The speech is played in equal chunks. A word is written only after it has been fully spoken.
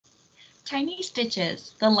Tiny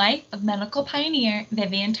Stitches, The Life of Medical Pioneer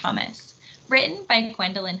Vivien Thomas, written by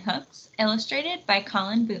Gwendolyn Hooks, illustrated by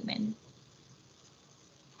Colin Bootman.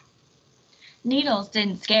 Needles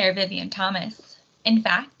didn't scare Vivien Thomas. In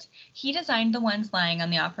fact, he designed the ones lying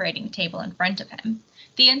on the operating table in front of him.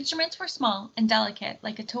 The instruments were small and delicate,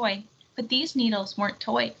 like a toy, but these needles weren't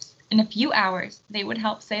toys. In a few hours, they would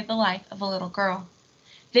help save the life of a little girl.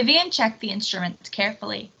 Vivien checked the instruments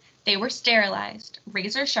carefully. They were sterilized,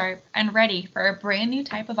 razor sharp, and ready for a brand new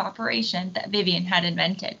type of operation that Vivien had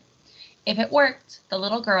invented. If it worked, the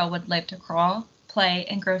little girl would live to crawl, play,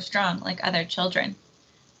 and grow strong like other children.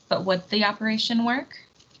 But would the operation work?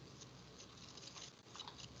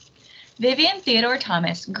 Vivien Theodore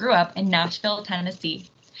Thomas grew up in Nashville,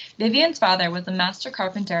 Tennessee. Vivien's father was a master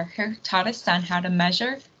carpenter who taught his son how to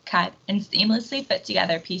measure, cut, and seamlessly fit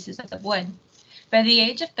together pieces of wood. By the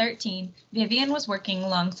age of 13, Vivien was working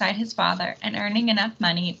alongside his father and earning enough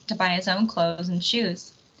money to buy his own clothes and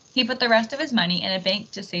shoes. He put the rest of his money in a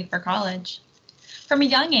bank to save for college. From a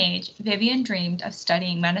young age, Vivien dreamed of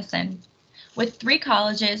studying medicine. With 3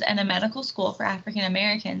 colleges and a medical school for African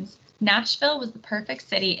Americans, Nashville was the perfect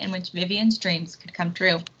city in which Vivien's dreams could come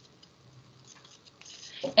true.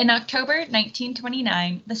 In October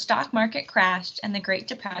 1929, the stock market crashed, and the Great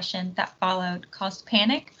Depression that followed caused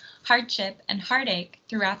panic, hardship, and heartache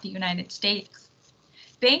throughout the United States.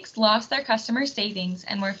 Banks lost their customer savings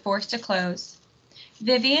and were forced to close.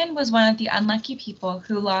 Vivien was one of the unlucky people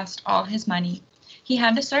who lost all his money. He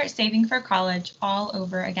had to start saving for college all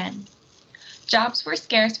over again. Jobs were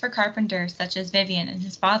scarce for carpenters such as Vivien and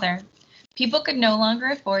his father. People could no longer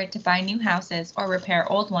afford to buy new houses or repair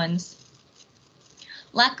old ones.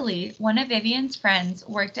 Luckily, one of Vivien's friends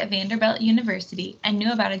worked at Vanderbilt University and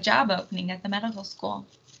knew about a job opening at the medical school.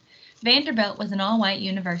 Vanderbilt was an all-white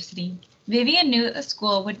university. Vivien knew that the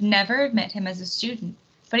school would never admit him as a student,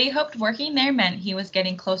 but he hoped working there meant he was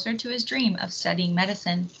getting closer to his dream of studying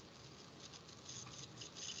medicine.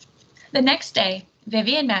 The next day,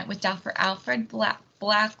 Vivien met with Dr. Alfred Blalock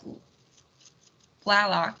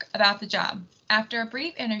about the job. After a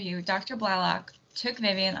brief interview, Dr. Blalock took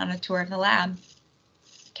Vivien on a tour of the lab.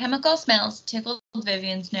 Chemical smells tickled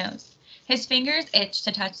Vivien's nose. His fingers itched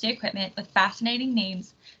to touch the equipment with fascinating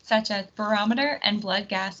names such as barometer and blood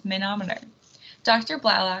gas manometer. Dr.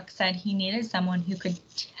 Blalock said he needed someone who could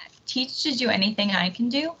teach to do anything I can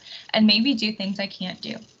do and maybe do things I can't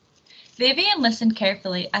do. Vivien listened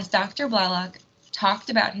carefully as Dr. Blalock talked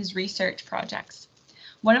about his research projects.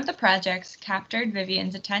 One of the projects captured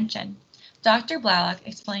Vivien's attention. Dr. Blalock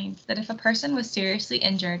explained that if a person was seriously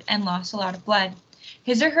injured and lost a lot of blood,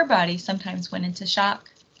 his or her body sometimes went into shock.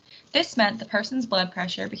 This meant the person's blood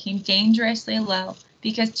pressure became dangerously low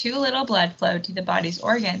because too little blood flowed to the body's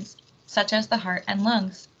organs, such as the heart and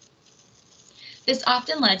lungs. This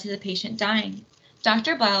often led to the patient dying.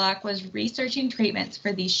 Dr. Blalock was researching treatments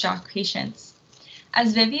for these shock patients.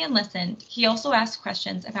 As Vivien listened, he also asked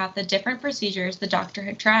questions about the different procedures the doctor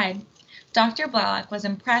had tried. Dr. Blalock was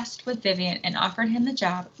impressed with Vivien and offered him the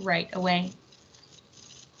job right away.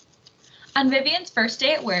 On Vivien's first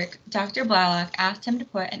day at work, Dr. Blalock asked him to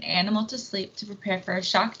put an animal to sleep to prepare for a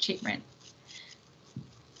shock treatment.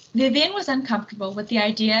 Vivien was uncomfortable with the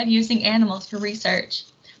idea of using animals for research,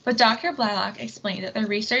 but Dr. Blalock explained that the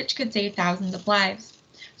research could save thousands of lives.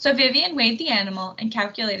 So Vivien weighed the animal and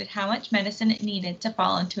calculated how much medicine it needed to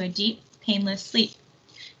fall into a deep, painless sleep.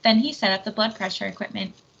 Then he set up the blood pressure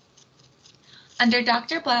equipment. Under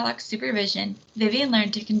Dr. Blalock's supervision, Vivien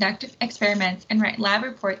learned to conduct experiments and write lab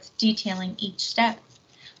reports detailing each step.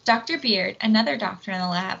 Dr. Beard, another doctor in the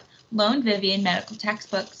lab, loaned Vivien medical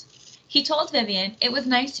textbooks. He told Vivien it was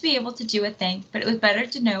nice to be able to do a thing, but it was better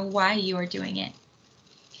to know why you were doing it.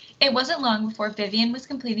 It wasn't long before Vivien was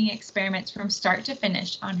completing experiments from start to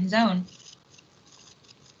finish on his own.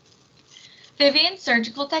 Vivien's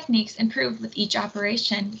surgical techniques improved with each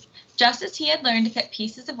operation. Just as he had learned to fit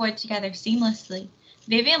pieces of wood together seamlessly,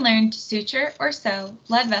 Vivien learned to suture or sew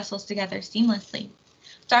blood vessels together seamlessly.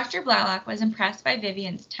 Dr. Blalock was impressed by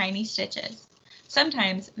Vivien's tiny stitches.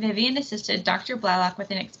 Sometimes Vivien assisted Dr. Blalock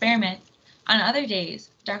with an experiment. On other days,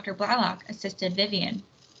 Dr. Blalock assisted Vivien.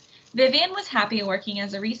 Vivien was happy working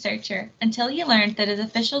as a researcher until he learned that his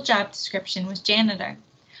official job description was janitor.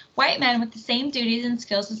 White men with the same duties and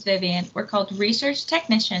skills as Vivien were called research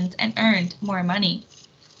technicians and earned more money.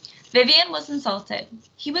 Vivien was insulted.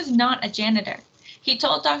 He was not a janitor. He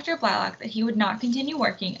told Dr. Blalock that he would not continue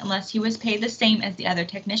working unless he was paid the same as the other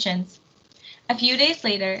technicians. A few days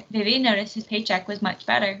later, Vivien noticed his paycheck was much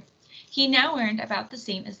better. He now earned about the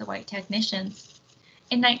same as the white technicians.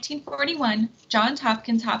 In 1941, Johns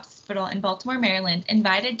Hopkins Hospital in Baltimore, Maryland,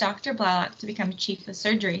 invited Dr. Blalock to become chief of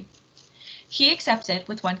surgery. He accepted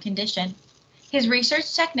with one condition. His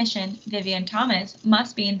research technician, Vivien Thomas,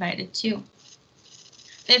 must be invited too.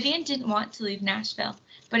 Vivien didn't want to leave Nashville,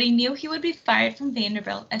 but he knew he would be fired from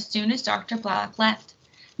Vanderbilt as soon as Dr. Blalock left.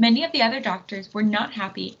 Many of the other doctors were not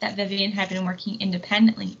happy that Vivien had been working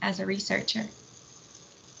independently as a researcher.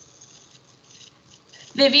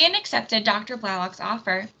 Vivien accepted Dr. Blalock's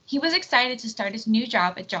offer. He was excited to start his new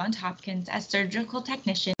job at Johns Hopkins as surgical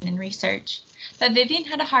technician in research. But Vivien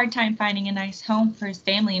had a hard time finding a nice home for his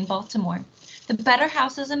family in Baltimore. The better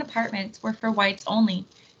houses and apartments were for whites only.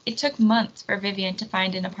 It took months for Vivien to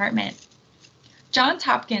find an apartment. Johns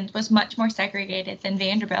Hopkins was much more segregated than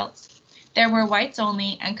Vanderbilt's. There were whites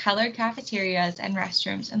only and colored cafeterias and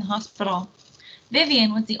restrooms in the hospital.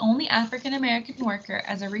 Vivien was the only African American worker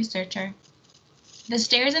as a researcher. The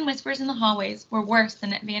stares and whispers in the hallways were worse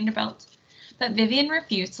than at Vanderbilt, but Vivien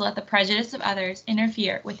refused to let the prejudice of others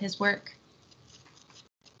interfere with his work.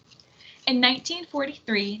 In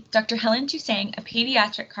 1943, Dr. Helen Taussig, a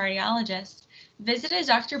pediatric cardiologist, visited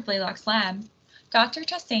Dr. Blalock's lab. Dr.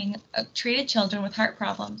 Taussig treated children with heart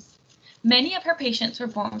problems. Many of her patients were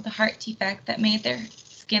born with a heart defect that made their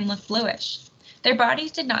skin look bluish. Their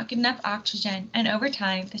bodies did not get enough oxygen, and over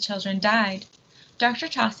time, the children died. Dr.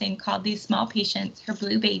 Taussig called these small patients her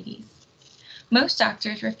blue babies. Most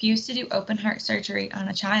doctors refused to do open heart surgery on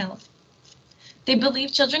a child. They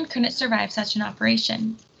believed children couldn't survive such an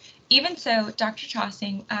operation. Even so, Dr.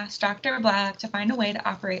 Taussig asked Dr. Blalock to find a way to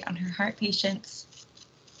operate on her heart patients.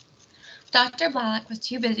 Dr. Blalock was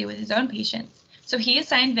too busy with his own patients, so he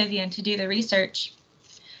assigned Vivien to do the research.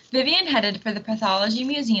 Vivien headed for the Pathology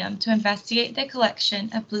Museum to investigate the collection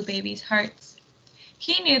of blue babies' hearts.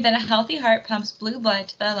 He knew that a healthy heart pumps blue blood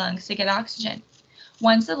to the lungs to get oxygen.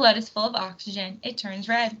 Once the blood is full of oxygen, it turns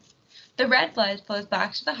red. The red blood flows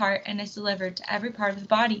back to the heart and is delivered to every part of the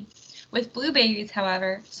body. With blue babies,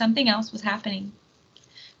 however, something else was happening.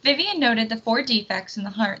 Vivien noted the 4 defects in the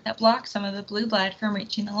heart that blocked some of the blue blood from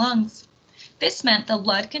reaching the lungs. This meant the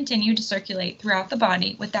blood continued to circulate throughout the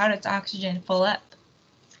body without its oxygen full up.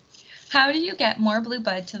 How do you get more blue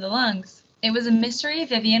blood to the lungs? It was a mystery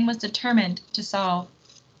Vivien was determined to solve.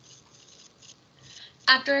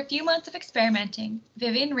 After a few months of experimenting,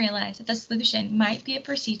 Vivien realized that the solution might be a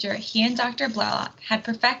procedure he and Dr. Blalock had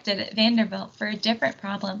perfected at Vanderbilt for a different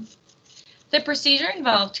problem. The procedure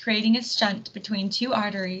involved creating a shunt between 2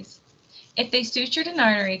 arteries. If they sutured an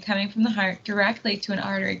artery coming from the heart directly to an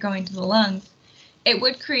artery going to the lungs, it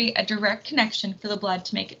would create a direct connection for the blood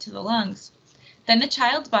to make it to the lungs. Then the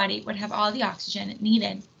child's body would have all the oxygen it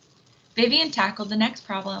needed. Vivien tackled the next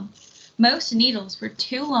problem. Most needles were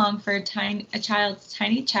too long for a child's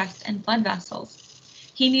tiny chest and blood vessels.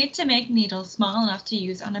 He needed to make needles small enough to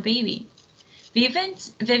use on a baby.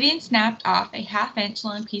 Vivien snapped off a 1/2-inch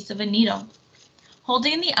long piece of a needle.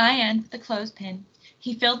 Holding the eye end with a clothespin,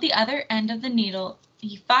 he filed the other end of the needle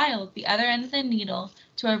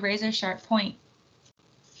to a razor-sharp point.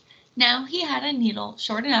 Now he had a needle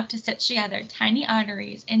short enough to stitch together tiny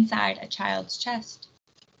arteries inside a child's chest.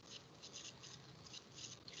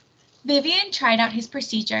 Vivien tried out his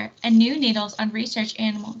procedure and new needles on research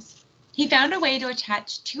animals. He found a way to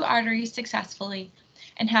attach 2 arteries successfully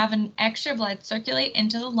and have an extra blood circulate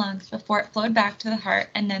into the lungs before it flowed back to the heart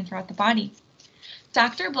and then throughout the body.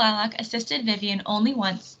 Dr. Blalock assisted Vivien only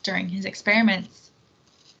once during his experiments.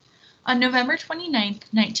 On November 29,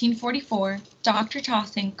 1944, Dr.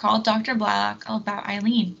 Taussig called Dr. Blalock about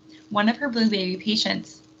Eileen, one of her blue baby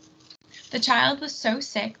patients. The child was so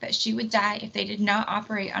sick that she would die if they did not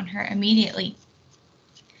operate on her immediately.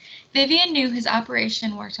 Vivien knew his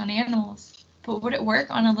operation worked on animals, but would it work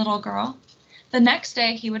on a little girl? The next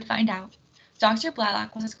day he would find out. Dr.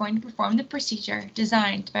 Blalock was going to perform the procedure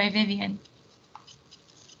designed by Vivien.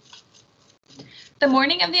 The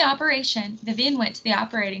morning of the operation, Vivien went to the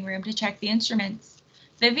operating room to check the instruments.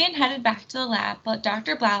 Vivien headed back to the lab, but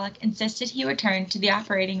Dr. Blalock insisted he return to the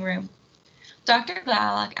operating room. Dr.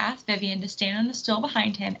 Blalock asked Vivien to stand on the stool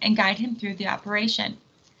behind him and guide him through the operation.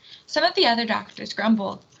 Some of the other doctors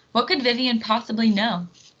grumbled. What could Vivien possibly know?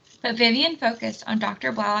 But Vivien focused on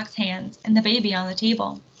Dr. Blalock's hands and the baby on the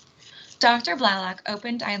table. Dr. Blalock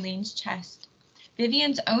opened Eileen's chest.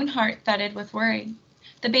 Vivien's own heart thudded with worry.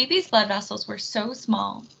 The baby's blood vessels were so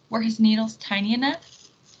small. Were his needles tiny enough?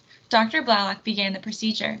 Dr. Blalock began the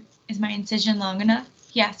procedure. Is my incision long enough?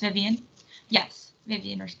 He asked Vivien. Yes,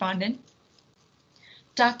 Vivien responded.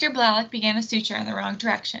 Dr. Blalock began a suture in the wrong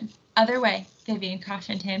direction. Other way, Vivien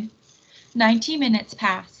cautioned him. 90 minutes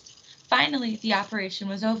passed. Finally, the operation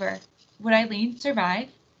was over. Would Eileen survive?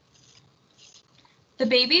 The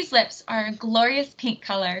baby's lips are a glorious pink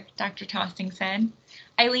color, Dr. Taussig said.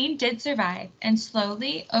 Eileen did survive, and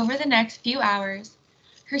slowly, over the next few hours,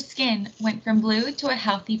 her skin went from blue to a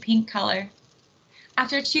healthy pink color.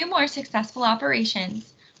 After 2 more successful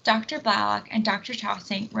operations, Dr. Blalock and Dr.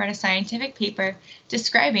 Taussig wrote a scientific paper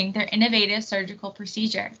describing their innovative surgical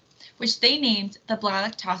procedure, which they named the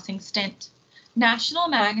Blalock-Taussig stent. National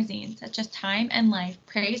magazines such as Time and Life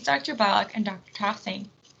praised Dr. Blalock and Dr. Taussig.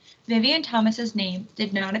 Vivien Thomas's name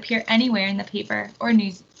did not appear anywhere in the paper or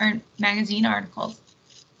news or magazine articles.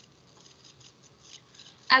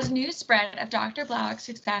 As news spread of Dr. Blalock's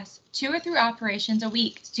success, 2 or 3 operations a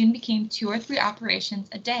week soon became 2 or 3 operations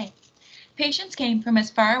a day. Patients came from as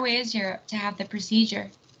far away as Europe to have the procedure.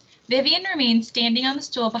 Vivien remained standing on the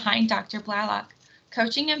stool behind Dr. Blalock,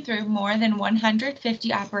 coaching him through more than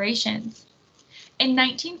 150 operations. In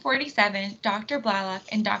 1947, Dr. Blalock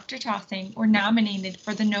and Dr. Taussig were nominated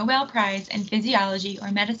for the Nobel Prize in Physiology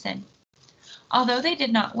or Medicine. Although they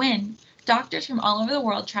did not win, doctors from all over the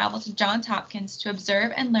world traveled to Johns Hopkins to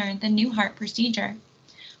observe and learn the new heart procedure.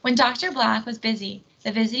 When Dr. Blalock was busy,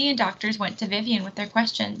 the visiting doctors went to Vivien with their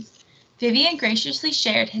questions. Vivien graciously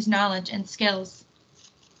shared his knowledge and skills.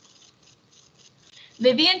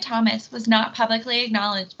 Vivien Thomas was not publicly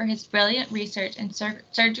acknowledged for his brilliant research and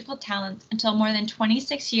surgical talents until more than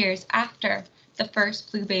 26 years after the first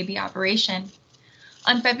flu baby operation.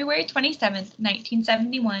 On February 27,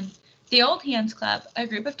 1971, the Old Hands Club, a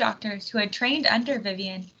group of doctors who had trained under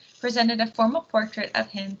Vivien, presented a formal portrait of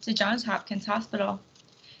him to Johns Hopkins Hospital.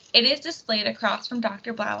 It is displayed across from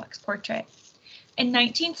Dr. Blalock's portrait. In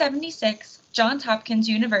 1976, Johns Hopkins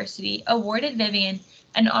University awarded Vivien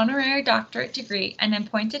an honorary doctorate degree and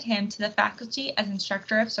appointed him to the faculty as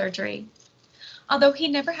instructor of surgery. Although he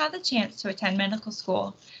never had the chance to attend medical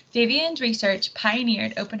school, Vivien's research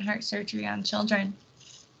pioneered open-heart surgery on children.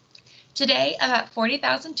 Today, about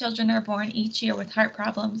 40,000 children are born each year with heart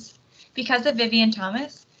problems. Because of Vivien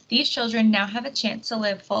Thomas, these children now have a chance to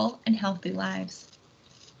live full and healthy lives.